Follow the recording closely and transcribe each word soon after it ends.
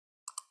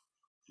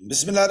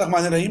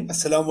Bismillahirrahmanirrahim.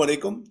 Assalamu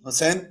alaikum.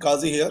 Hussain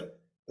Qazi here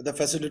with the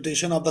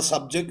facilitation of the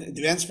subject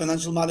Advanced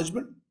Financial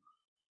Management.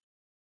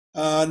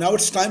 Now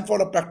it's time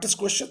for a practice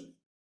question.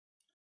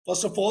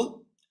 First of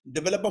all,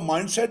 develop a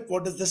mindset.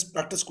 What is this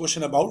practice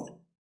question about?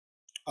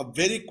 A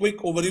very quick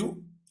overview.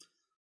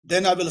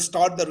 Then I will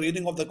start the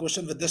reading of the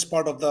question with this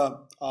part of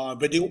the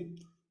video.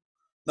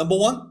 Number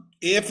one,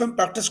 AFM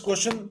practice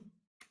question,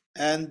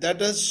 and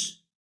that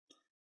is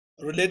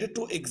related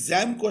to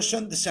exam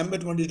question December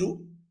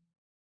 22.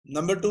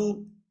 Number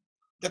two,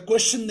 the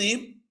question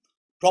name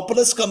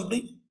Propleis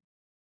company,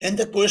 and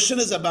the question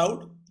is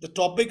about the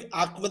topic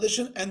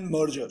acquisition and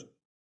merger.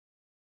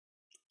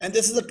 And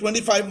this is a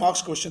 25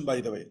 marks question,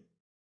 by the way.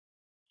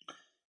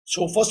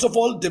 So first of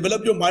all,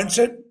 develop your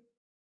mindset.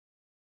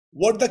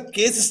 What the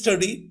case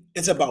study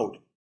is about.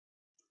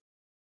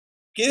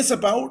 Case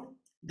about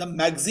the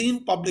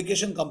magazine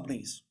publication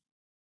companies.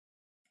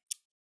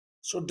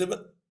 So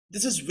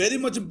this is very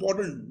much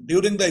important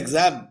during the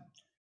exam,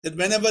 that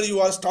whenever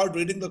you are start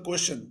reading the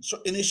question, so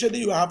initially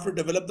you have to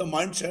develop the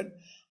mindset,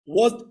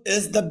 what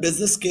is the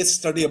business case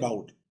study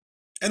about?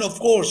 And of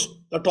course,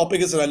 the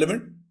topic is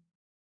relevant.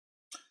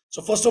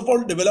 So first of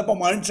all, develop a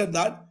mindset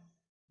that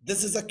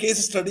this is a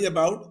case study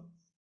about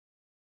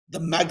the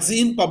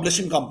magazine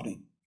publishing company.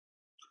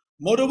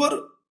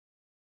 Moreover,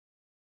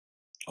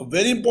 a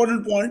very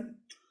important point,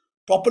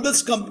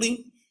 Propleis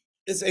company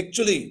is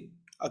actually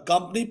a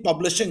company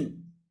publishing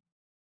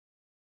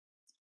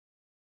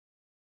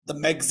the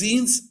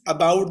magazines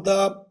about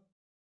the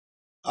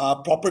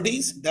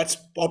properties, that's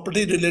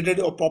property related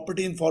or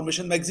property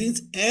information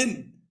magazines,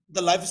 and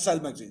the lifestyle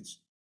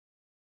magazines.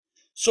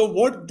 So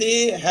what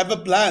they have a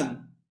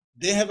plan,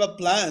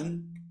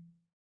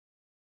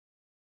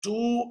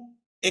 to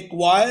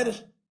acquire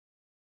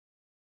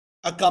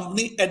a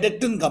company,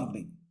 Addicton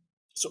company.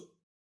 So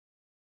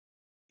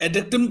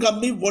Addicton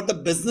company, what the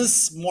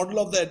business model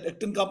of the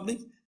Addicton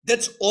company,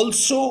 that's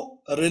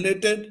also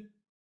related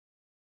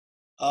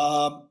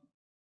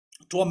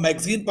to a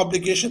magazine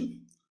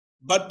publication,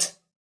 but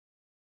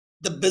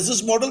the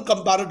business model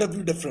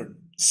comparatively different.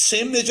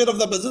 Same nature of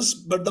the business,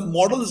 but the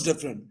model is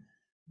different.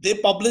 They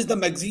publish the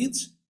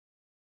magazines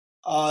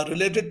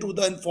related to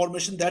the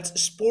information, that's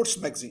sports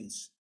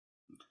magazines.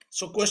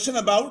 So question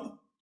about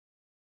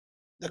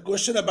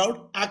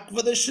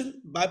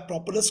acquisition by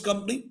Propleis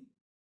company,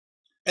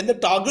 and the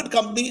target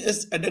company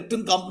is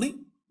Addicton company.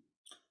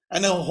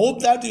 And I hope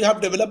that you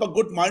have developed a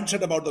good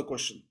mindset about the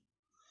question.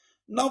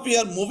 Now we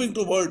are moving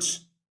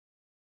towards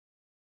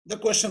the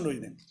question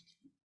reading.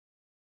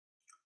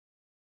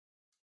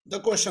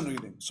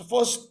 So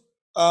first,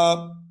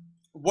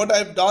 what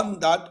I've done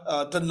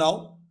that till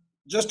now,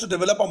 just to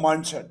develop a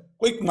mindset,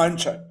 quick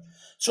mindset.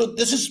 So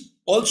this is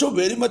also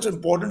very much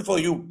important for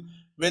you.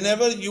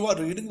 Whenever you are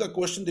reading the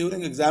question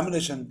during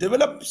examination,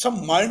 develop some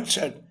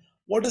mindset.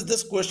 What is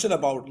this question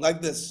about? Like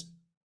this.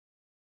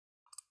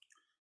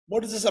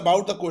 What is this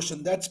about the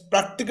question? That's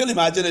practical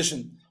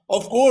imagination.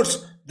 Of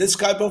course, this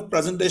type of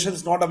presentation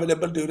is not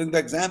available during the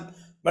exam,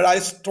 but I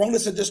strongly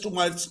suggest to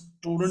my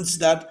students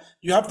that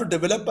you have to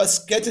develop a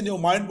sketch in your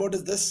mind. What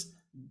is this?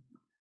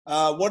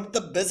 What is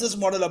the business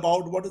model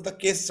about? What is the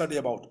case study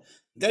about?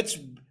 That's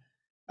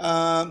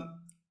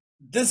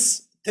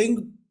this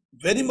thing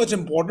very much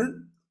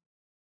important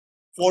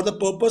for the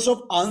purpose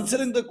of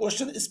answering the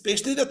question,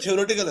 especially the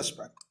theoretical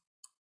aspect.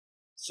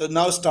 So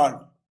now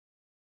start.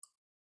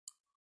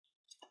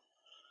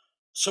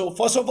 So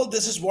first of all,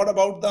 this is what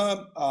about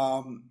the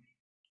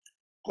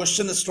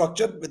question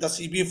structure with the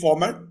CBE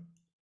format.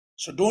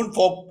 So don't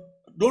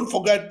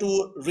forget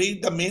to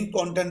read the main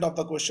content of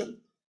the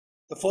question.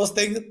 The first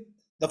thing,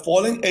 the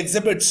following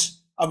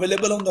exhibits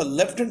available on the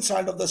left hand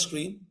side of the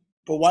screen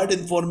provide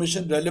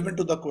information relevant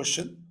to the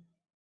question.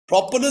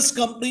 Propleis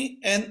company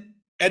and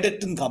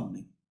Addicton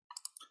company.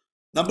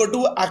 Number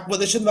two,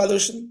 acquisition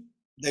valuation.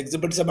 The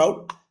exhibit is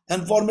about.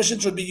 Information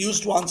should be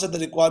used to answer the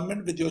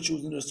requirement with your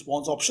chosen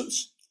response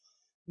options.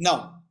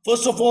 Now,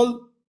 first of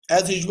all,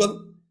 as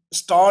usual,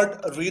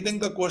 start reading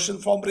the question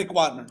from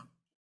requirement.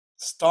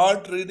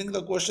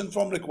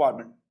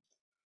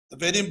 The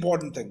very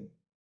important thing.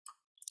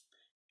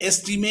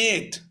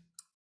 Estimate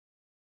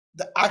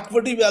the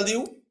equity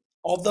value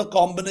of the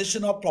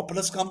combination of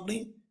Propleis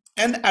company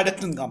and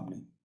Addicton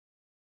company.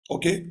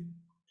 Okay.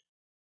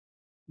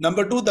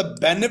 Number two, the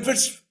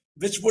benefits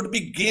which would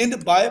be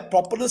gained by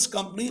Propleis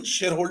company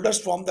shareholders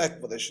from the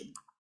acquisition.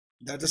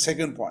 That's the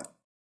second point.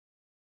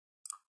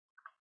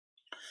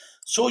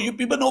 So you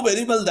people know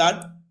very well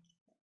that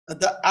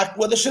the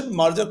acquisition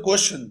merger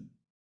question,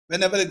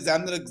 whenever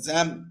examiner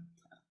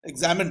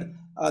examined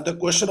the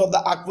question of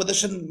the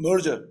acquisition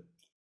merger,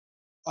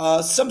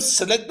 some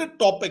selected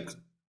topic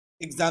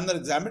examiner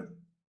examined,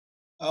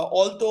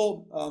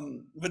 although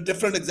with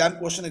different exam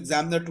question,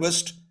 examiner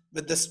twist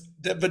with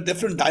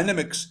different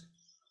dynamics,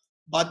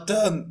 but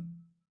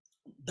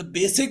the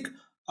basic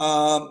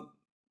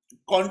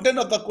content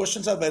of the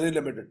questions are very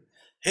limited.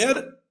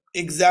 Here,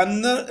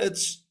 examiner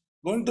it's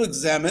going to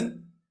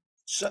examine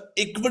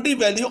equity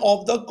value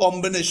of the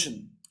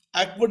combination.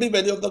 Equity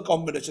value of the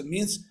combination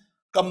means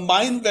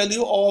combined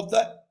value of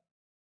the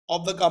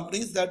of the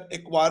companies that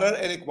acquirer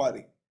and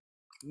acquiring.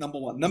 Number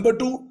one. Number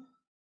two,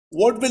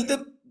 what will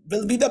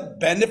be the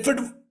benefit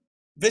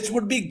which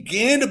would be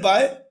gained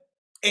by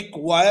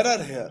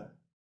acquirer here?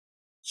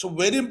 So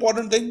very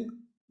important thing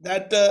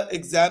that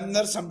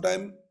examiner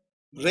sometime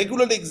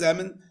regularly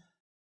examine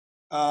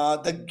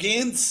the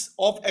gains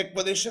of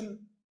acquisition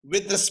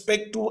with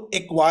respect to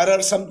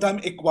acquirer, sometime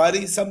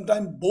acquiree,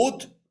 sometime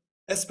both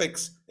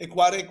aspects,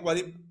 acquire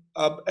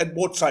at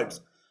both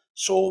sides.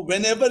 So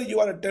whenever you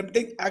are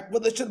attempting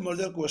acquisition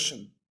merger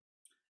question,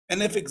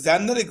 and if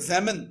examiner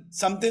examine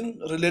something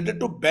related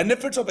to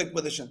benefits of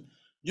acquisition,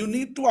 you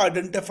need to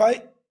identify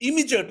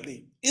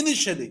immediately,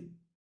 initially,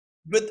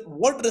 with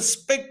what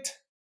respect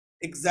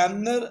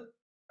examiner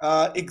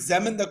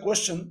examine the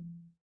question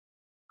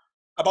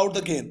about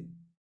the gain.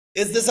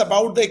 Is this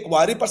about the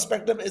acquiree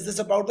perspective? Is this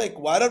about the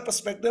acquirer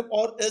perspective?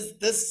 Or is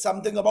this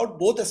something about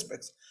both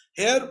aspects?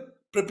 Here,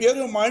 prepare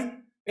your mind.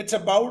 It's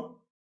about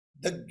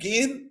the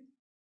gain.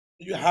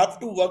 You have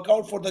to work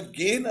out for the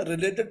gain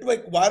related to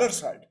acquirer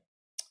side.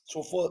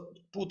 So for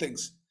two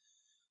things.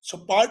 So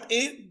part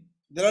A,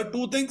 there are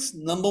two things.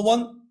 Number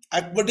one,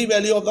 equity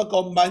value of the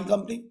combined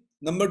company.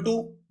 Number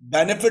two,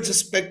 benefits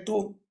respect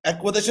to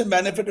acquisition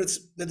benefit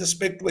with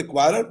respect to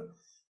acquirer.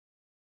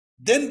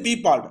 Then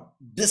B part,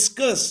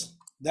 discuss,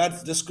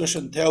 that's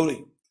discussion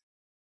theory.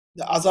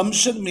 The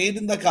assumption made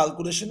in the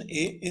calculation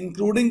A,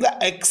 including the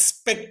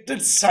expected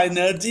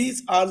synergies,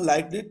 are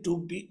likely to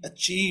be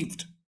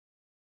achieved.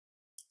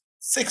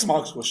 6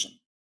 marks question.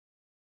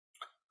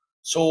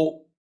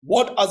 So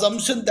what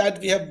assumption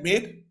that we have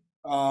made,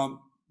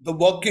 the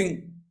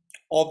working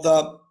of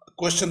the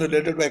question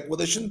related to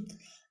acquisition,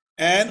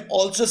 and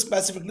also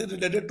specifically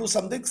related to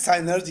something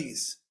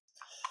synergies.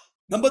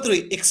 Number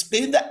 3,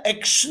 explain the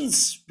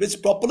actions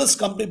which Propleis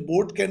company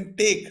board can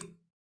take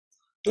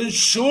to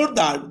ensure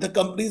that the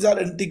companies are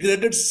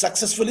integrated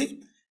successfully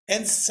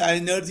and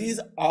synergies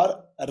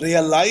are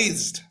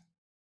realized.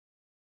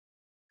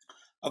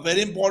 A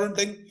very important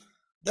thing,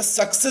 the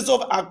success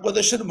of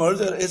acquisition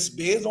merger is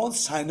based on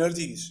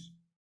synergies.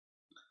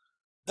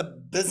 The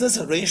business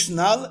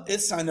rationale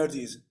is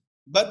synergies,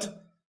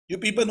 but you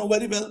people know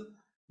very well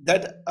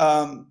that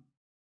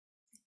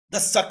the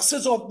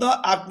success of the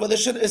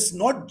acquisition is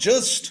not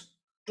just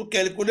to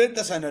calculate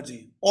the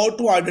synergy or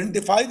to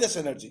identify the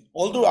synergy,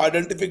 although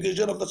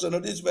identification of the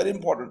synergy is very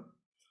important.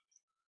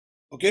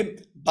 Okay,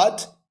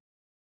 but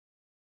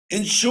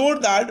ensure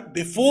that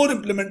before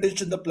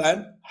implementation the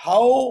plan,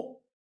 how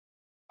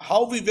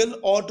we will,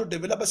 or to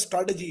develop a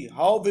strategy,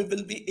 how we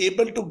will be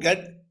able to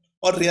get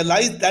or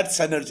realize that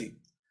synergy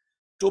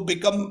to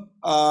become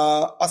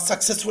a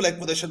successful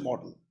acquisition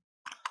model.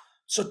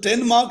 So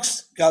 10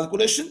 marks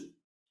calculation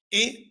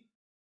A,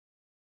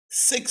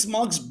 6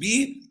 marks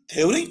B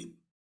theory,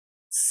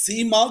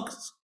 C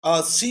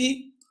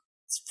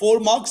 4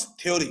 marks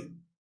theory.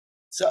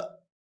 So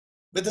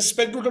with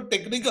respect to the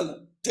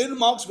technical, 10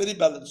 marks very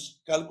balanced.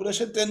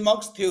 Calculation 10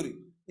 marks theory.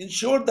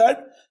 Ensure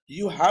that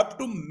you have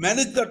to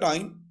manage the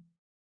time.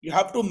 You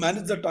have to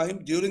manage the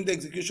time during the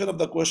execution of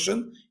the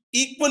question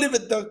equally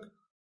with the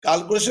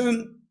calculation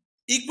and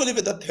equally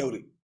with the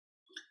theory.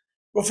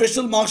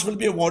 Professional marks will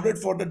be awarded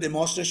for the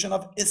demonstration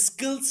of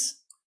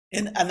skills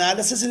in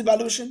analysis and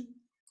evaluation,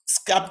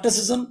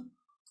 skepticism,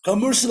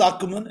 commercial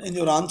acumen in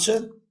your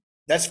answer.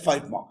 That's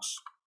 5 marks.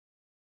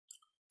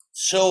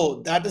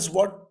 So that is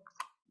what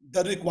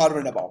the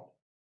requirement about.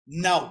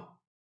 Now,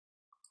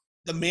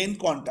 the main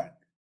content.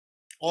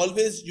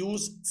 Always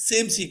use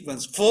same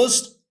sequence.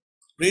 First,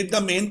 read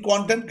the main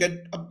content,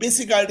 get a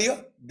basic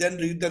idea, then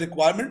read the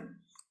requirement,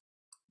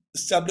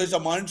 establish a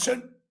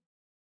mindset,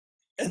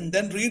 and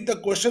then read the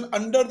question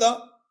under the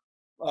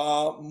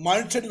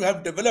mindset you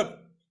have developed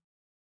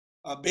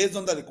based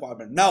on the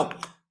requirement. Now,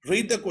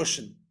 read the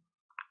question.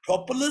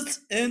 Propleis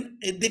and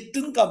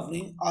Edicton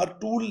company are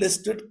two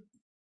listed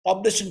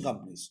publishing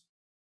companies.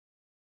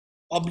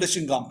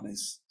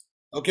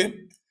 Okay.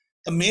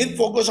 The main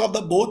focus of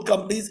the both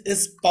companies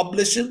is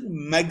publishing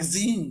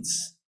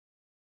magazines.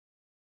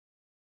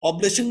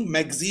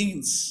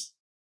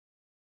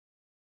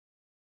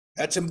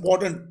 That's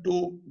important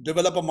to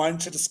develop a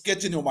mindset, a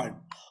sketch in your mind.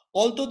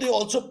 Although they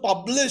also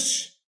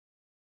publish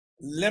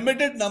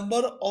limited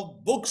number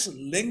of books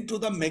linked to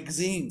the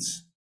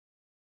magazines.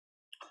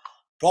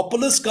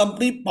 Propleis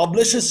company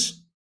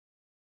publishes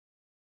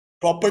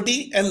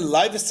property and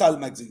lifestyle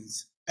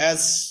magazines,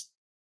 as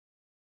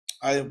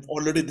I have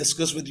already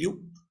discussed with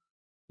you,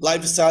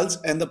 lifestyles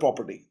and the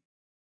property.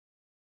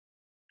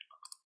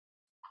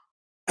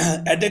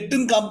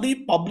 Edicton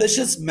company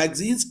publishes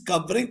magazines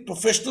covering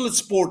professional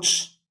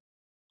sports.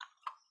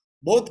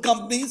 Both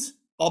companies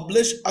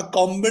publish a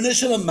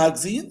combination of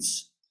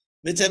magazines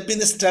which have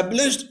been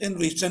established in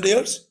recent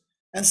years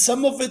and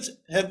some of which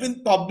have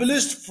been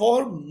published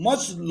for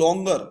much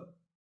longer.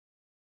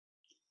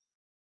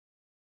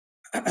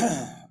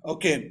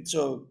 Okay,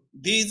 so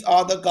these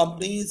are the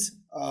companies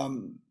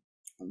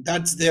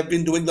that they have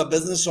been doing the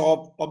business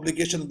of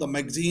publication of the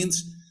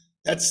magazines.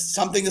 That's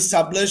something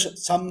established,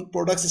 some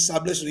products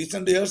established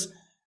recent years,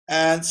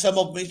 and some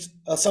of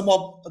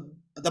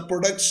the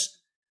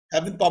products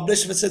have been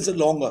published since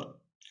longer.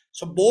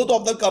 So both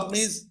of the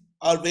companies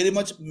are very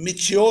much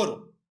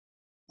mature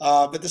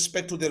with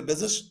respect to their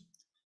business.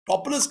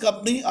 Propleis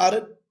company are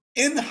an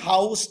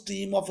in-house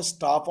team of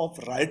staff of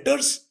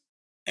writers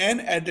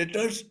and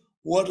editors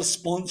who are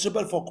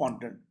responsible for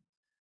content.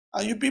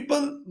 You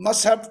people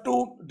must have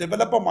to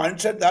develop a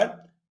mindset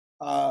that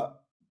uh,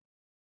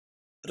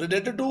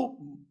 related to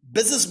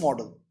business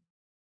model.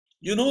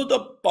 You know the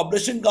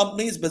publishing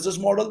company's business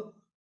model.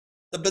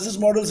 The business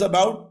model is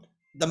about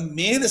the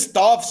main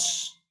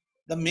staffs.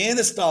 The main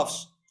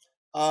staffs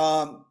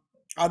are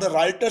the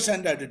writers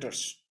and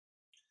editors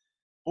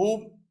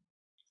who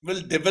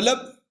will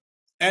develop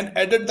and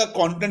edit the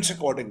contents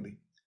accordingly.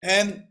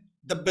 And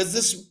the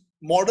business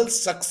model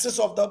success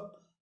of the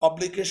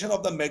publication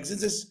of the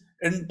magazines is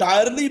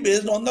entirely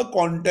based on the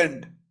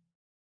content,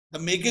 the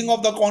making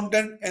of the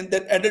content and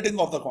then editing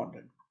of the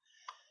content.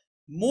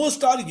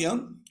 Most are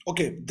young.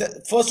 Okay,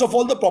 first of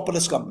all, the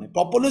Propleis company.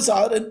 Propleis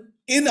are an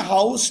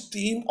in-house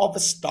team of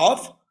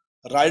staff,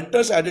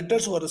 writers,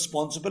 editors who are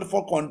responsible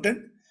for content.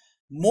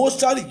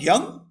 Most are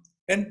young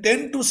and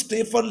tend to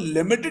stay for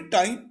limited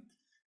time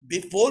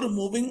before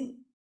moving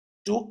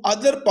to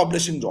other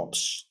publishing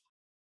jobs.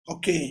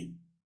 Okay.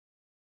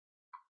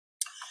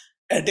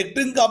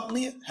 Editing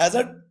company has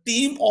a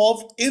team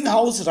of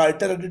in-house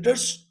writer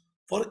editors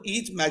for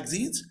each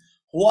magazines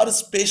who are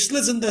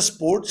specialists in the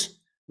sports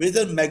where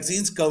the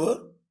magazines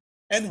cover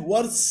and who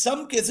are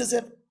some cases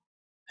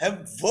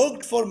have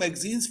worked for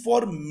magazines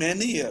for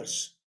many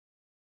years.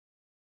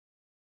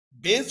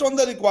 Based on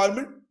the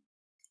requirement,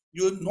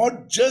 you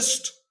not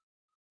just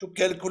to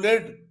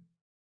calculate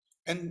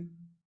and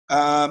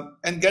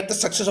get the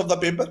success of the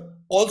paper,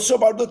 also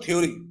about the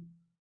theory.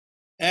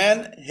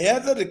 And here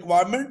the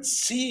requirement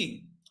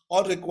C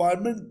or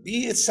requirement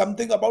B is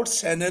something about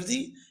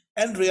synergy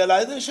and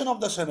realization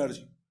of the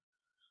synergy.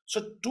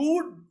 So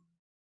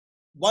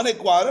one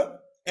acquirer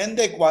and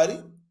the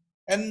acquiree,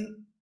 and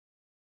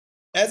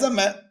as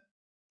a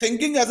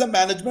thinking as a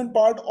management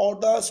part or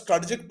the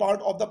strategic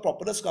part of the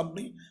Propleis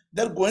company,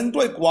 they're going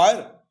to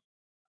acquire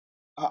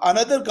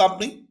another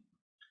company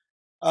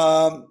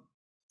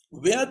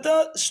where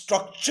the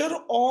structure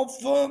of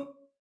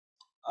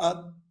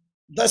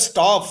the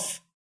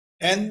staff,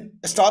 and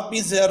staff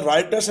means they are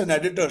writers and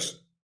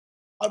editors,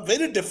 are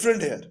very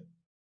different here.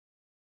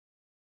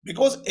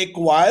 Because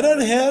acquirer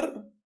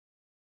here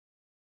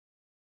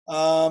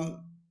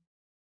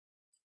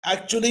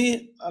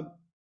actually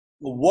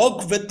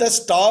work with the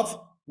staff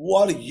who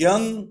are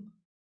young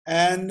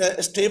and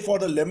stay for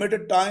the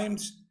limited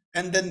times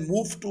and then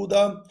move to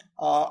the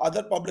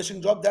other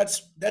publishing job.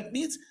 That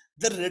means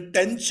the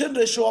retention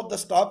ratio of the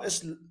staff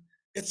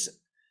it's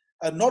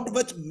not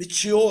much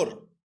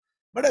mature.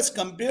 But as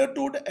compared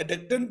to the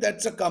Addicton,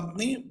 that's a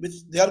company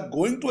which they are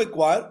going to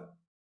acquire.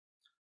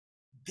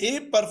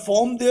 They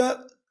perform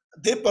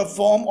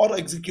or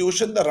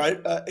execution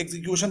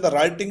the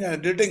writing and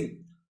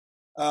editing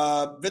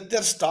with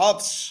their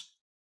staffs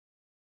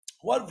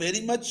who are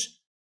very much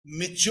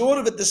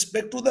mature with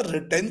respect to the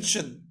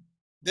retention.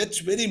 That's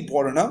very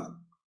important. Huh?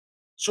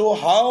 So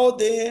how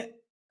the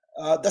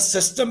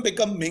system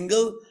become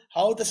mingle,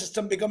 how the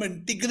system become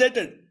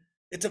integrated,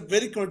 it's a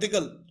very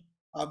critical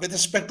with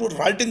respect to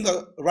writing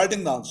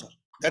the answer.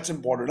 That's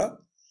important. Huh?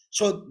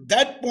 So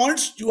that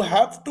points you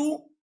have to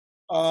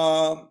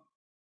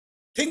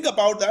think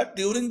about that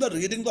during the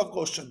reading of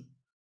question.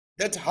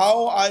 That's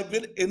how I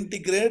will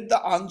integrate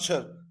the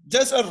answer.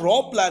 Just a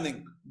raw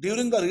planning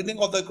during the reading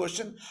of the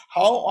question,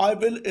 how I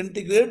will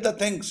integrate the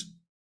things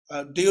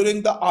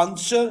during the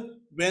answer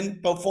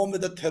when performed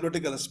with the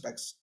theoretical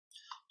aspects.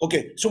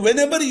 Okay, so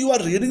whenever you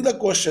are reading the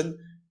question,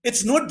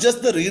 it's not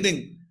just the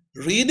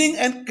reading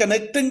and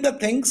connecting the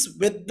things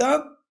with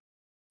the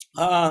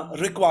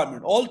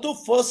requirement. Although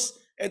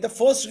at the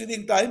first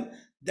reading time,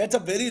 that's a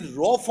very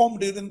raw form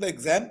during the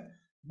exam.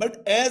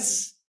 But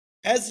as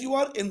you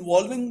are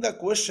involving the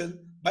question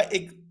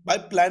by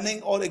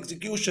planning or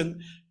execution,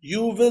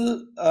 you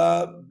will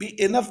be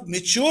enough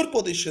mature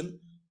position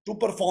to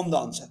perform the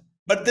answer.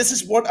 But this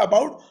is what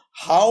about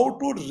how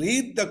to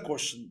read the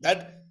question.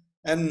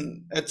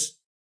 And it's,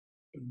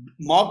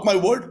 mark my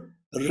word,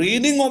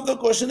 reading of the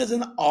question is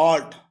an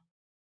art.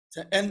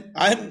 And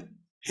I'm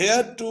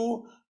here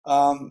to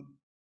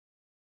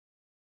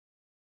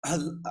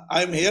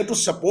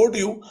support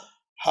you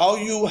how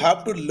you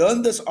have to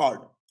learn this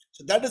art.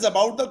 So that is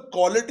about the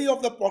quality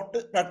of the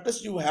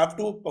practice you have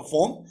to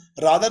perform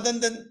rather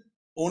than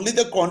only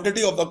the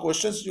quantity of the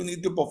questions you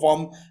need to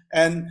perform,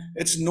 and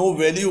it's no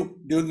value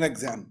during the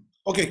exam.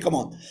 Okay, come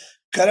on.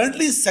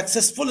 Currently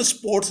successful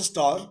sports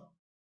star,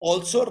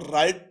 also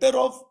writer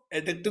of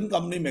Addicton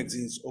company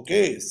magazines.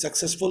 Okay,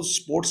 successful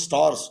sports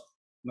stars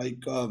like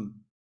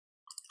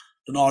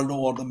Ronaldo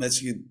or the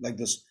Messi, like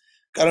this.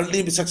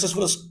 Currently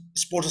successful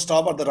sports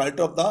star are the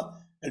writer of the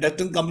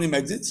Addicton company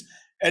magazines.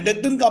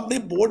 Addicton company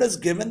board has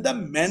given the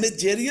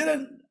managerial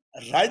and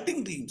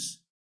writing teams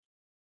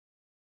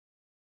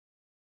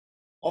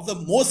of the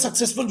most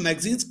successful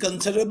magazines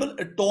considerable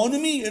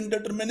autonomy in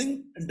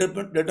determining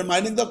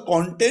the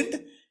content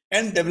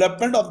and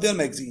development of their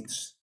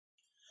magazines.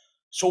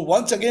 So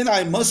once again,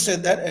 I must say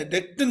that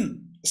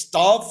Edicton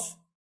staff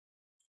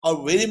are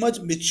very much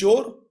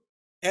mature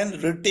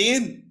and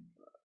retain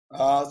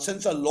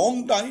since a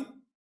long time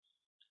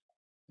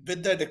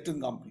with the Edicton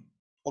company.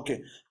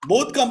 Okay,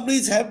 both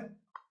companies have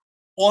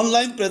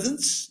online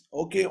presence.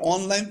 Okay,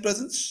 online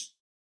presence.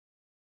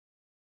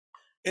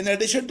 In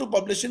addition to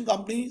publishing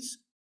companies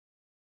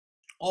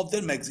of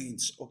their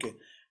magazines. Okay,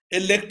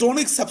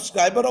 electronic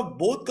subscriber of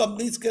both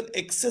companies can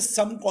access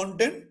some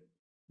content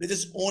which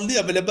is only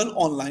available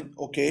online.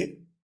 Okay,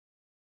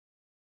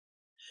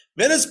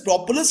 whereas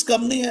Propleis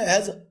company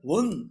has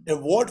won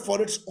award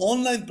for its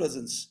online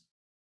presence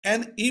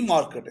and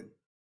e-marketing.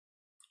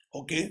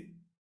 Okay,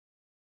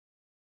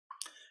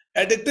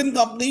 Edicton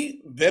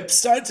company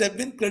websites have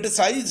been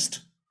criticized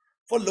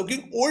for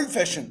looking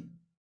old-fashioned,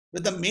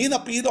 with the main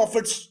appeal of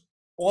its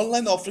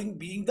online offering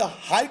being the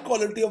high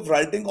quality of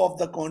writing of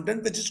the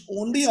content which is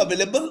only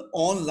available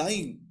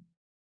online.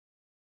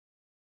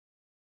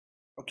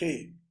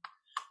 Okay,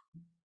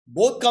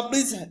 both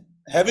companies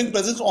having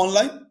presence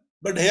online,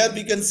 but here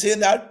we can say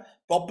that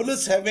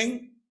Propleis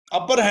having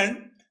upper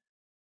hand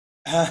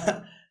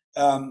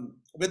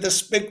with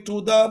respect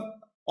to the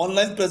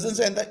online presence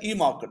and the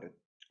e-marketing.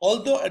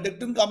 Although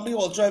Edicton company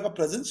also have a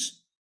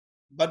presence,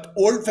 but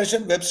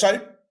old-fashioned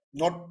website,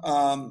 not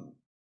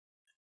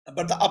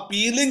but the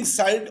appealing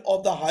side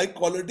of the high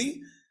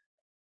quality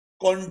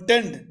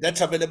content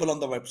that's available on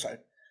the website.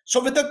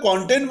 So with the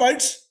content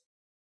wise,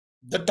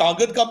 the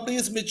target company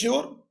is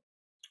mature,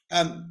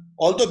 and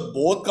although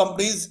both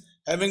companies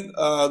having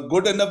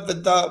good enough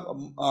with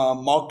the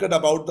market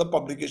about the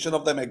publication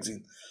of the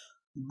magazine,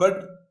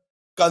 but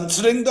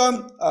considering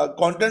the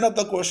content of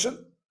the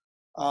question,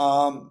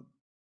 um,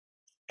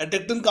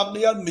 Edicton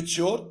company are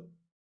mature,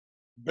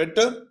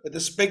 better with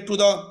respect to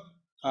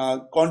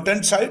the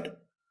content side,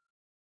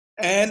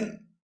 and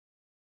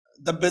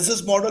the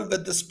business model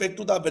with respect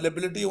to the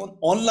availability on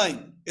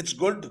online, it's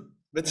good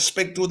with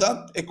respect to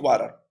the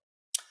acquirer.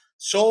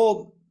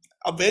 So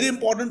a very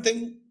important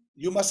thing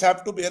you must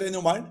have to bear in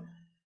your mind,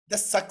 the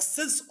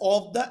success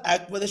of the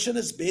acquisition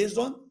is based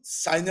on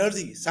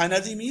synergy.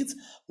 Synergy means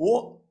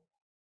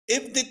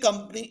if the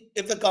company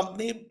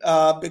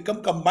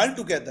become combined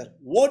together,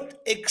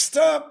 what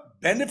extra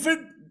benefit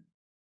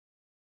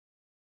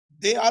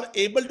they are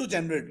able to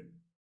generate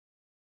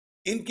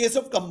in case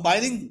of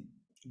combining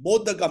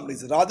both the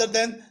companies rather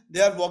than they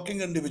are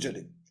working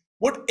individually.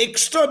 What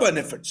extra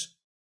benefits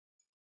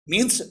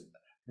means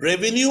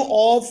revenue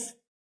of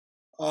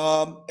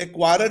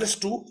acquirer is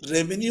 2,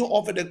 revenue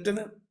of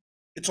Edicton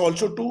it's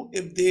also 2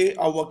 if they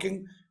are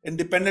working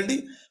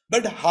independently,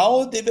 but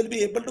how they will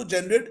be able to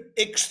generate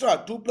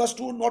extra 2 plus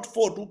 2, not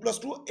 4, 2 plus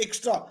 2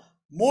 extra,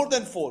 more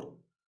than 4,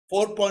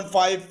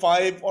 4.5,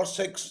 5 or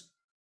 6,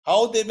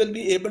 how they will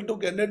be able to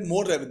generate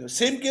more revenue.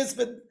 Same case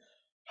with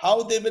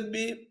how they will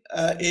be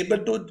able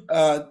to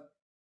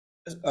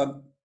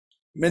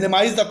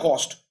minimize the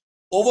cost.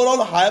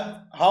 Overall,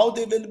 how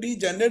they will be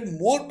generate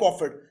more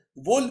profit,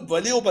 more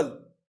valuable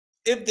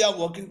if they are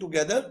working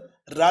together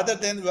rather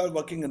than we are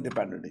working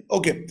independently.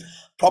 Okay,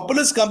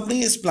 Propleis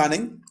company is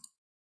planning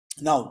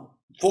now.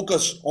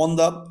 Focus on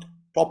the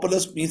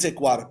Propleis means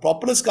acquire.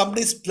 Propleis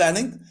company is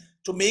planning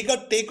to make a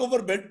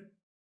takeover bid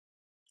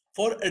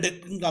for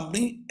Edicton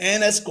company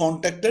and has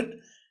contacted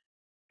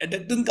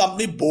Edicton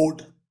company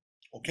board.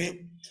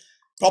 Okay,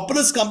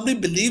 Propleis company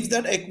believes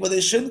that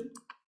acquisition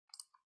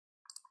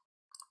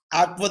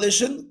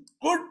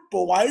could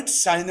provide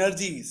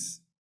synergies,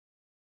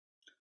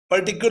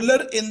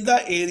 particular in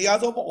the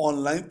areas of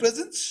online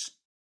presence,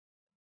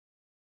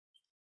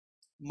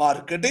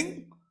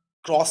 marketing,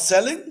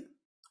 cross-selling,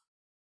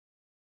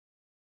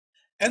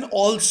 and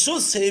also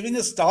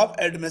saving staff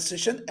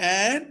administration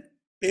and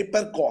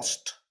paper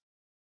cost.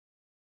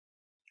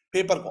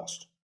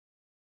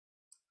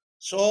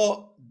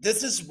 So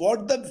this is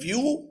what the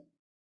view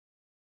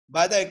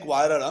by the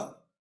acquirer.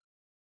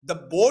 The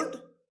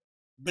board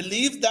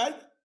believes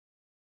that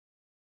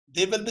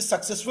they will be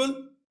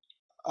successful.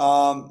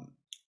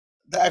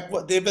 They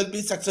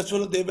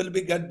will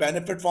be get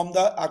benefit from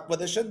the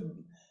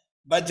acquisition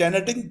by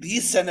generating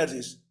these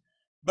synergies.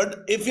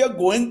 But if you are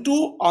going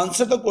to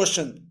answer the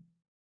question,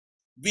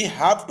 we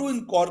have to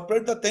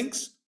incorporate the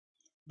things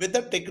with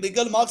the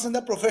technical marks and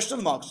the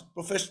professional marks.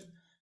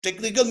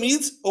 Technical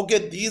means,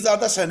 okay, these are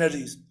the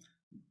synergies,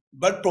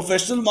 but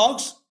professional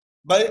marks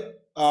by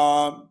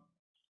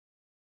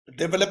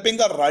developing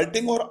a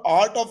writing or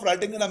art of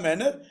writing in a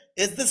manner,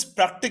 is this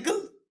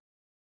practical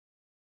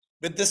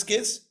with this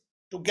case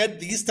to get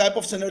these type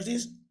of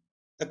synergies?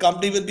 The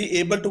company will be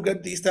able to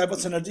get these type of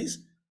synergies.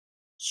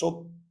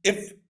 So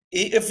if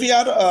we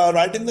are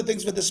writing the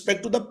things with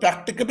respect to the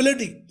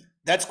practicability,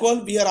 that's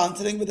called we are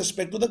answering with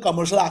respect to the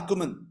commercial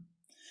acumen.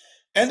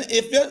 And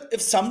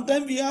if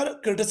sometimes we are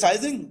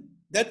criticizing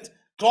that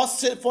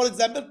for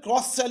example,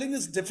 cross selling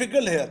is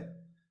difficult here,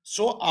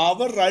 so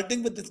our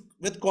writing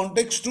with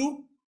context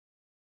to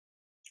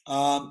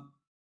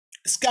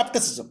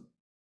skepticism.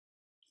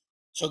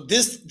 So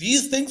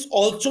these things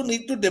also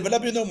need to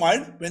develop in your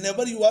mind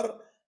whenever you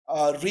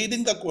are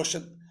reading the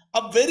question.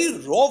 A very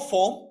raw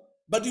form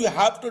but you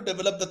have to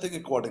develop the thing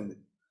accordingly.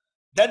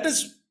 That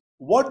is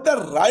what the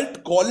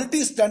right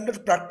quality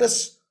standard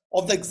practice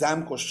of the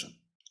exam question.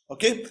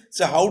 Okay,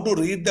 so how to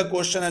read the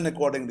question and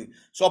accordingly.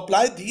 So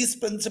apply these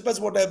principles,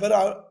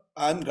 whatever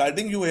I'm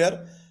guiding you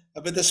here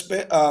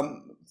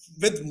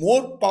with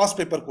more past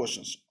paper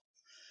questions.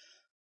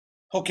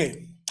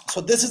 Okay, so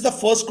this is the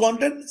first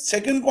content.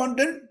 Second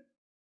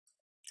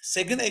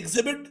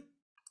exhibit.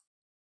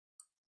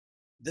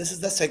 This is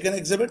the second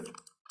exhibit.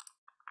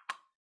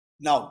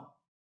 Now,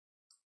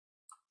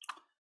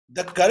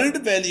 the current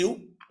value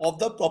of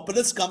the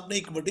Propleis company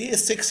equity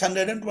is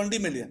 620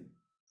 million.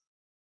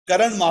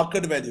 Current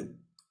market value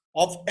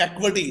of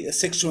equity is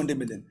 620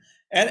 million.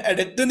 And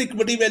Addicton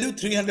equity value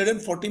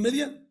 340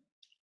 million.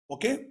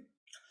 Okay.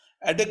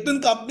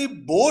 Addicton company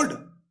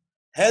board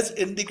has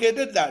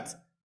indicated that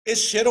a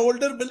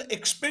shareholder will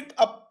expect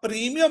a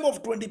premium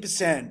of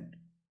 20%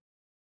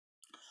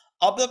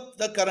 of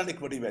the current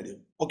equity value.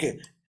 Okay.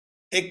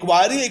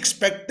 Acquiring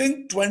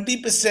expecting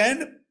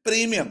 20%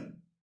 premium.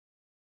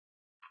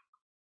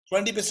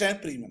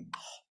 20% premium.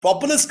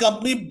 Propleis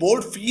company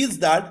board feels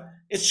that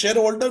its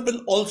shareholder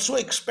will also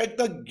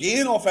expect a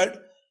gain of at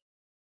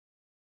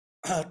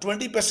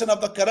 20%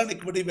 of the current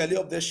equity value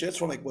of their shares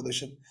from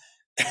acquisition.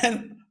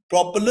 And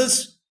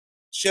Propleis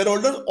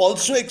shareholders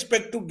also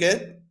expect to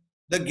get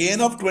the gain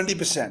of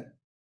 20%.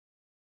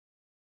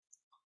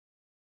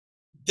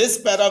 This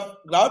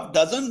paragraph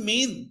doesn't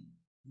mean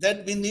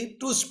that we need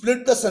to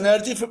split the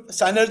synergy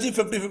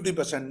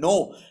 50-50%.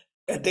 No,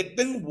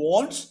 Addicton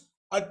wants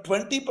a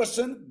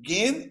 20%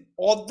 gain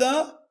of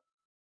the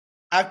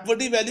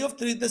equity value of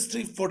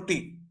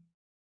 340.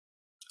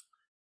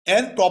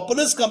 And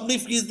Propleis company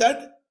feels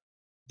that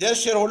their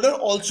shareholder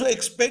also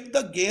expect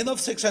the gain of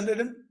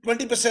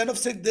 620%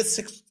 of this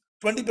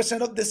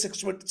 20% of this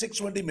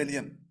 620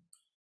 million.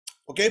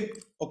 Okay.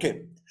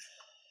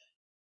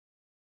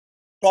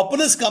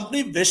 Propleis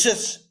company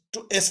wishes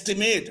to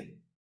estimate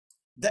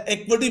the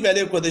equity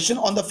value acquisition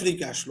on the free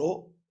cash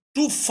flow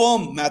to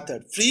firm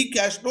method. Free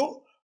cash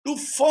flow to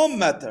firm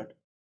method.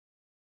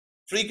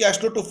 Free cash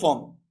flow to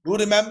firm. Do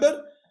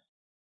remember,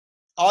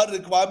 our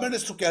requirement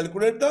is to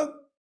calculate the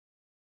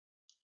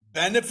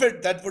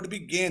benefit that would be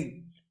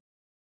gained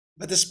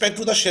with respect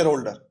to the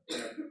shareholder.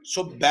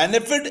 So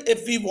benefit,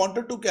 if we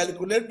wanted to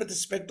calculate with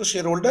respect to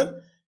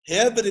shareholder,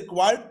 here we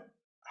required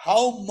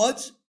how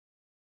much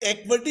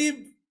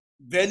equity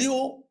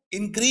value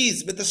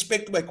increase with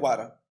respect to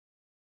acquirer.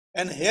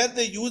 And here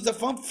they use the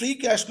firm free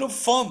cash flow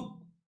firm.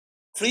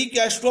 Free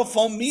cash flow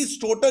firm means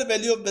total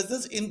value of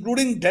business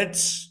including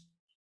debts.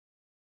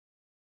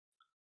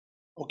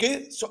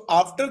 Okay, so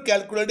after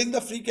calculating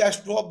the free cash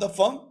flow of the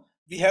firm,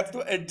 we have to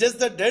adjust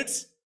the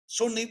debts.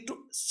 So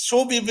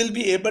we will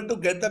be able to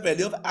get the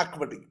value of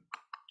equity.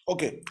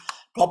 Okay,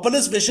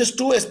 Propleis wishes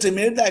to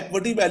estimate the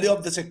equity value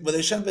of this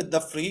acquisition with the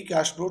free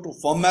cash flow to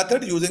firm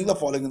method using the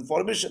following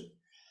information.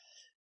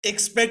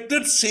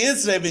 Expected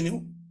sales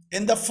revenue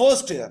in the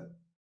first year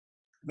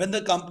when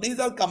the companies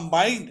are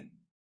combined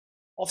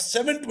of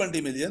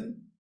 720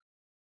 million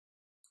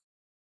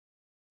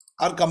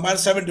are combined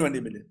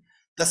 720 million.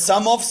 The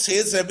sum of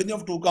sales revenue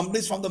of two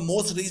companies from the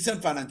most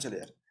recent financial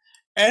year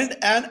and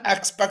an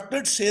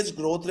expected sales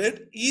growth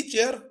rate each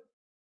year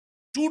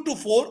 2 to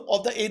 4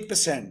 of the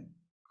 8%.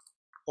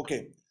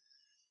 Okay,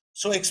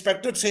 so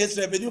expected sales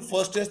revenue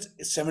first year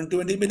is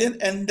 720 million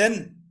and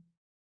then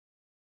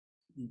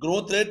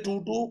growth rate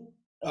 2 to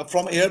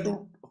from year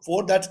to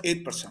 4, that's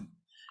 8%.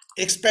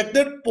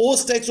 Expected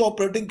post-tax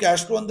operating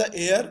cash flow in the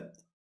year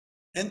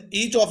in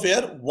each of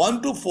year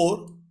 1 to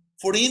 4,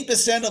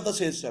 14% of the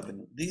sales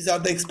revenue. These are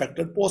the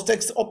expected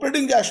post-tax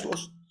operating cash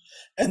flows.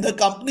 And the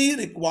company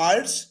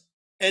requires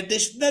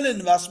additional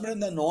investment in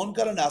the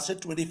non-current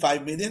asset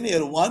 25 million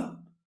year 1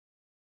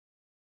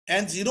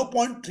 and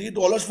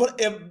 $0.3 for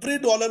every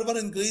 $1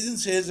 increase in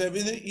sales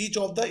revenue each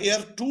of the year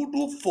 2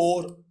 to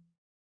 4.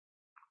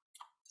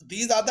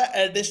 These are the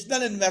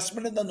additional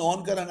investment in the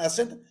non-current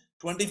asset,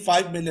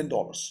 $25 million.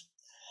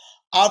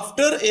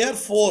 After year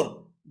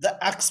 4,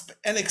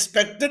 an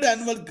expected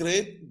annual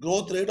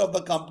growth rate of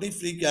the company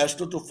free cash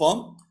flow to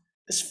firm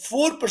is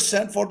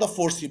 4% for the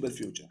foreseeable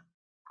future.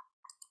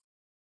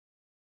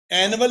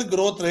 Annual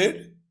growth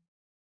rate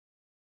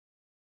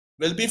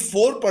will be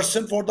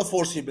 4% for the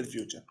foreseeable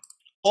future.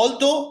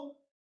 Although,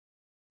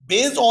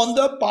 based on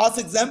the past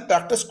exam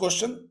practice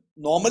question,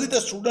 normally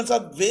the students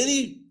are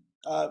very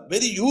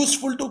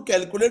useful to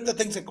calculate the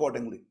things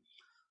accordingly.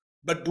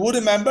 But do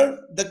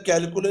remember, the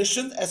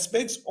calculation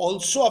aspects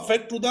also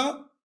affect to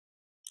the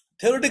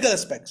theoretical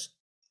aspects.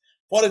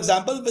 For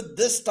example, with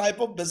this type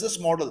of business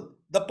model,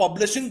 the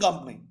publishing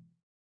company,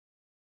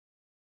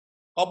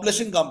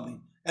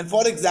 and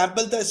for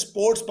example, the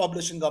sports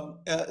publishing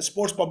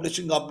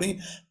company,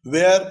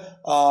 where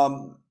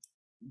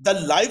the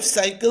life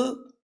cycle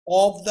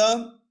of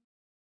the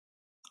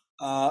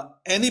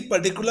any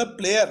particular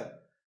player,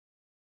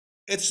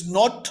 it's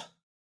not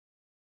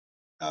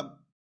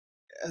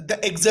the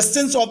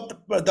existence of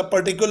the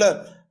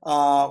particular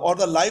or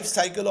the life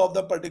cycle of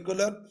the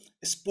particular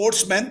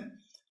sportsman.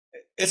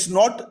 It's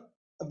not,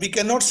 we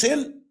cannot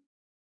say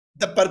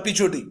the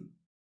perpetuity,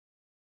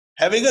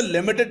 having a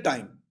limited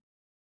time,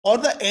 or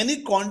the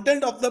any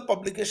content of the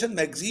publication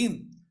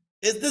magazine,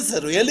 is this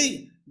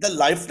really the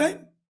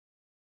lifetime?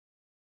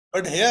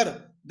 But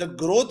here, the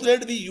growth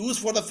rate we use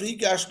for the free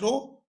cash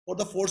flow for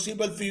the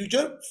foreseeable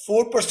future,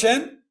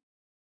 4%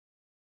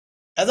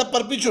 as a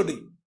perpetuity,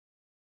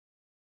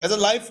 as a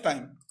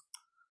lifetime.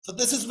 So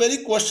this is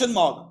very question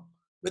mark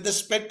with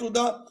respect to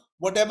the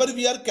whatever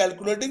we are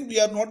calculating. We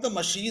are not the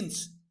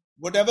machines.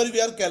 Whatever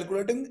we are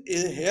calculating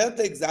here,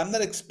 the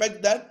examiner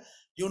expect that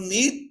you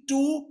need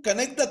to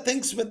connect the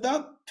things with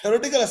the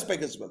theoretical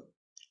aspect as well.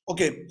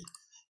 Okay,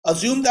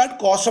 assume that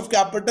cost of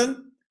capital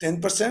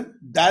 10%,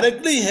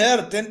 directly here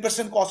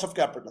 10% cost of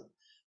capital.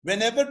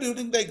 Whenever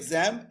during the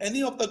exam,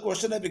 any of the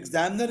question of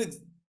examiner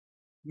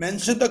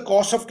mention the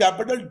cost of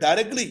capital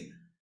directly,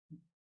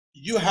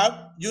 you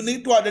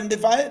need to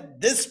identify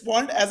this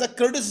point as a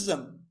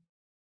criticism,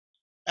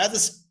 as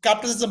a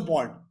capitalism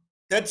point.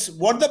 That's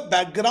what the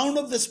background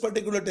of this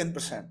particular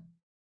 10%.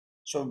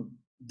 So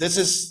this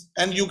is,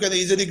 and you can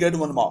easily get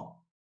 1 mark.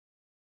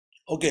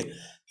 Okay,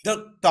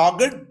 the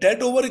target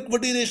debt over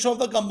equity ratio of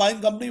the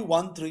combined company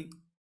 1:3.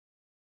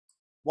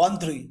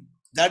 1:3.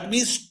 That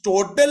means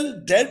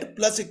total debt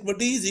plus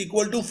equity is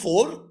equal to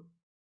 4,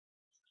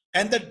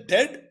 and the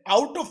debt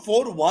out of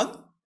 4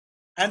 1,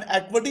 and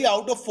equity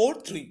out of 4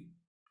 3.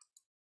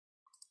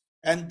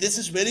 And this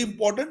is very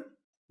important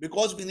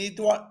because we need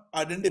to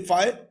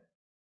identify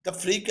the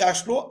free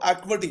cash flow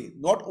equity,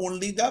 not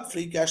only the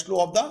free cash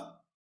flow of the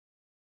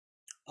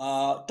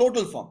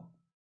total firm.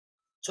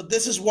 So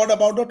this is what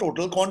about the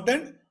total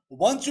content.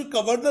 Once you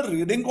cover the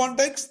reading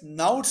context,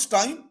 now it's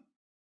time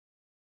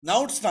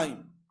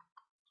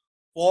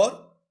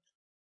for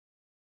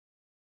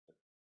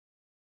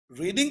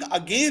reading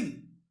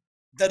again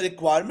the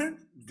requirement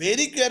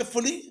very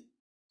carefully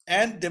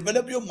and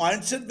develop your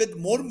mindset with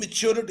more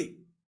maturity.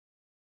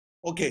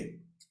 Okay,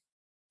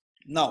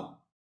 now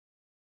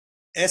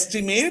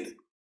estimate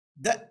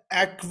the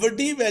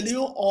equity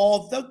value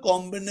of the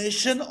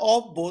combination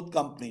of both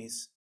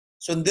companies.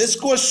 So in this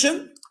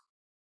question,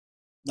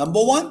 number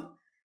 1,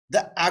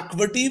 the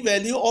equity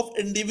value of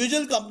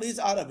individual companies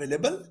are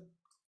available.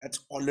 That's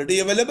already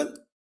available.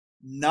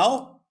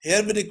 Now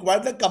here we require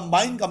the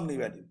combined company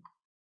value.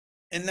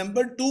 And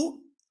number 2,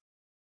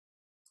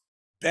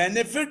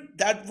 benefit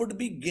that would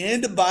be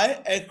gained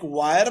by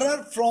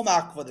acquirer from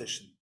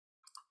acquisition.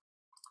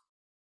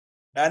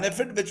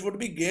 Benefit which would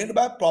be gained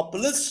by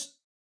Propleis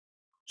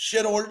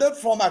shareholder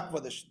from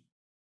acquisition.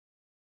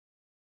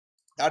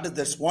 That is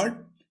this point.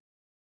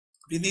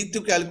 We need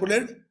to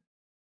calculate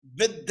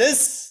with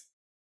this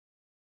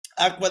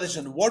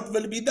acquisition, what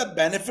will be the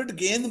benefit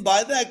gained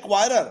by the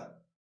acquirer?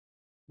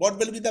 What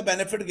will be the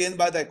benefit gained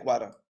by the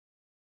acquirer?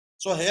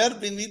 So here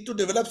we need to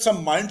develop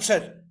some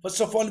mindset.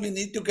 First of all, we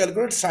need to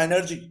calculate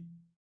synergy.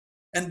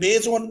 And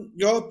based on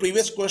your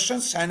previous question,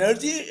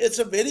 synergy is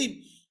a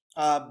very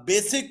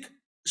basic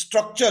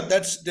structure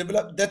that's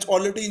developed, that's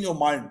already in your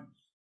mind.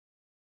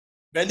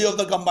 Value of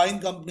the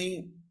combined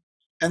company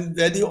and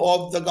value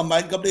of the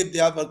combined company if they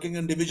are working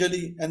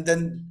individually and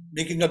then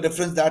making a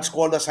difference, that's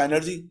called a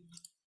synergy.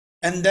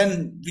 And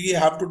then we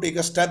have to take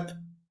a step,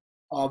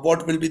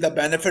 what will be the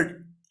benefit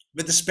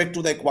with respect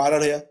to the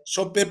acquirer here.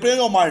 So prepare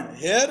your mind.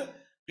 Here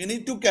we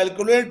need to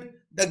calculate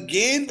the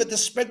gain with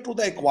respect to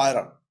the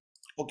acquirer.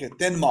 Okay,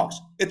 10 marks.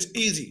 It's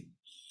easy.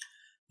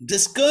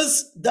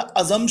 Discuss the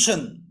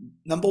assumption.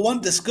 Number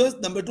 1, discuss.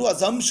 Number 2,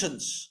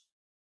 assumptions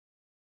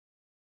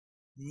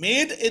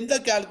made in the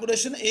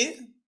calculation A,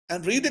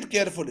 and read it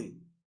carefully,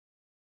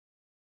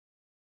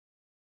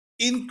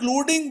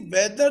 including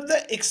whether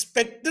the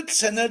expected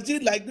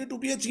synergy likely to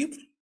be achieved.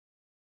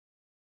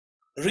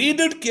 Read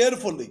it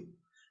carefully.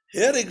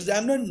 Here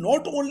examiner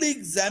not only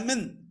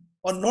examine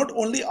or not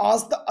only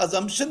ask the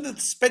assumption with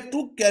respect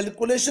to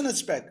calculation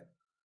aspect.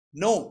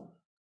 No,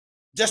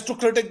 just to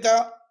critique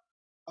the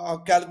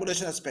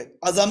calculation aspect.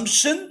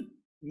 Assumption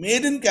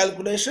made in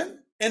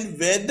calculation and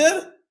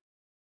whether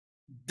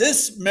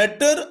this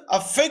matter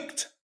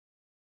affect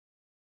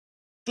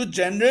to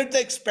generate the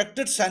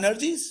expected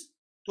synergies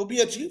to be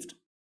achieved.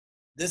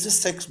 This is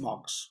 6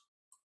 marks.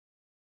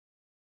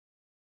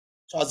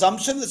 So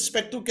assumption with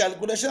respect to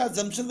calculation,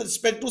 assumption with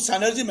respect to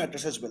synergy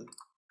matters as well.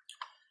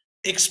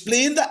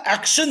 Explain the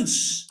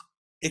actions.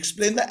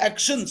 Explain the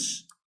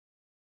actions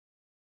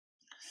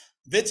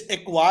which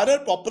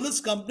acquirer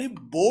Propleis company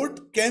board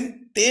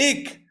can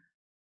take.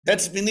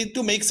 That's, we need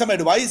to make some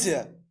advice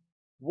here.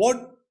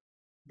 What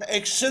the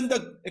action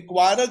the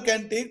acquirer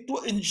can take to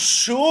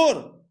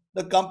ensure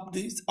the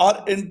companies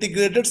are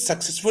integrated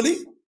successfully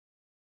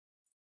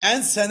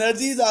and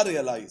synergies are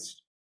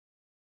realized.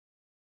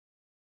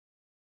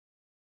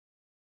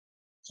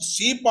 So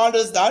C part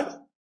is that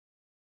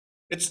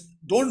it's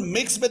don't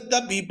mix with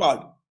the B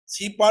part.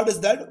 C part is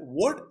that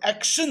what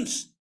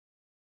actions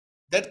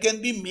that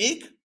can be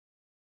made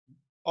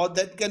or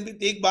that can be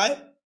taken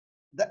by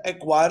the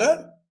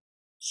acquirer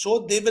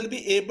so they will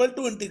be able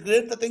to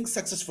integrate the things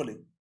successfully.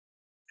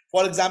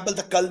 For example,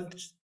 the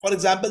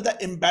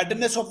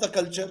embeddedness of the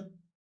culture.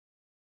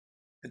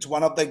 It's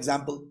one of the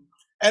example.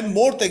 and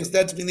more things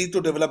that we need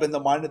to develop in the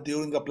mind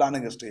during the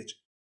planning stage.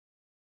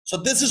 So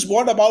this is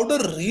what about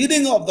the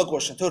reading of the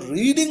question. So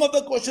reading of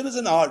the question is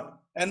an art,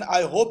 and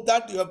I hope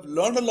that you have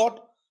learned a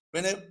lot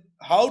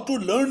how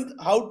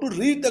to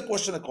read the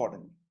question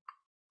accordingly.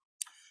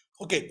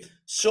 Okay,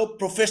 so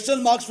professional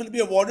marks will be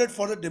awarded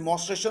for the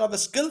demonstration of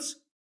skills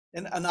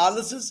in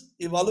analysis,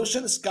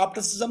 evaluation,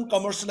 skepticism,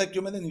 commercial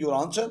acumen in your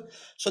answer.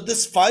 So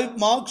this 5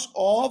 marks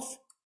of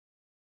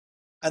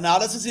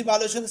analysis,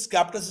 evaluation,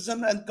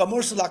 skepticism, and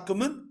commercial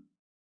acumen,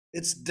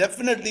 it's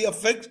definitely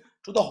affect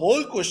to the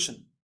whole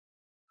question.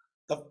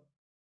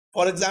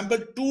 For example,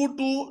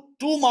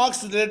 two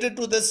marks related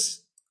to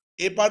this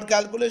A part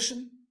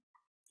calculation,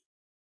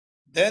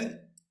 then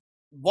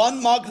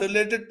 1 mark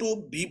related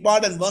to B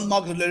part and 1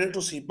 mark related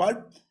to C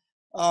part.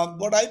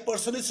 What I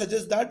personally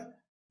suggest that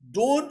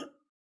don't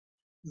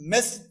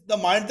mess the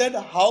mind that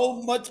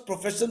how much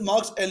professional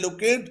marks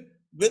allocate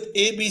with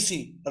A, B,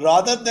 C.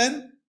 Rather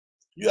than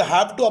you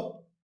have to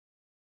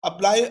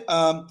apply,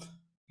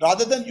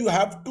 rather than you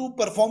have to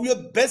perform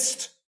your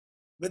best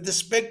with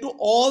respect to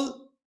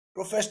all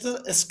professional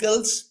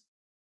skills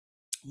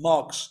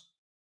marks.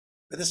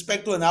 With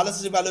respect to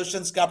analysis,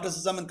 evaluation,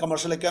 skepticism, and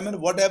commercial acumen,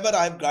 whatever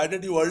I have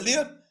guided you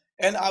earlier,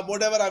 and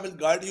whatever I will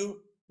guide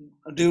you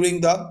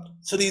during the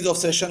series of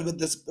session with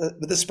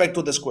respect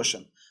to this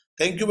question.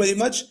 Thank you very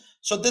much.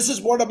 So this is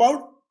what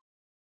about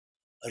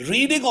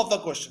reading of the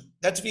question.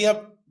 That we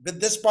have, with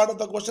this part of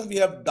the question, we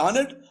have done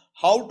it.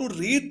 How to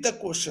read the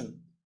question.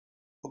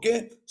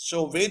 Okay,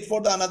 so wait for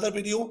the another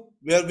video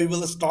where we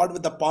will start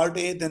with the part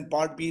A, then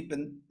part B,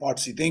 then part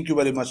C. Thank you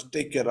very much.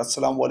 Take care.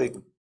 Assalamu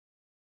alaikum.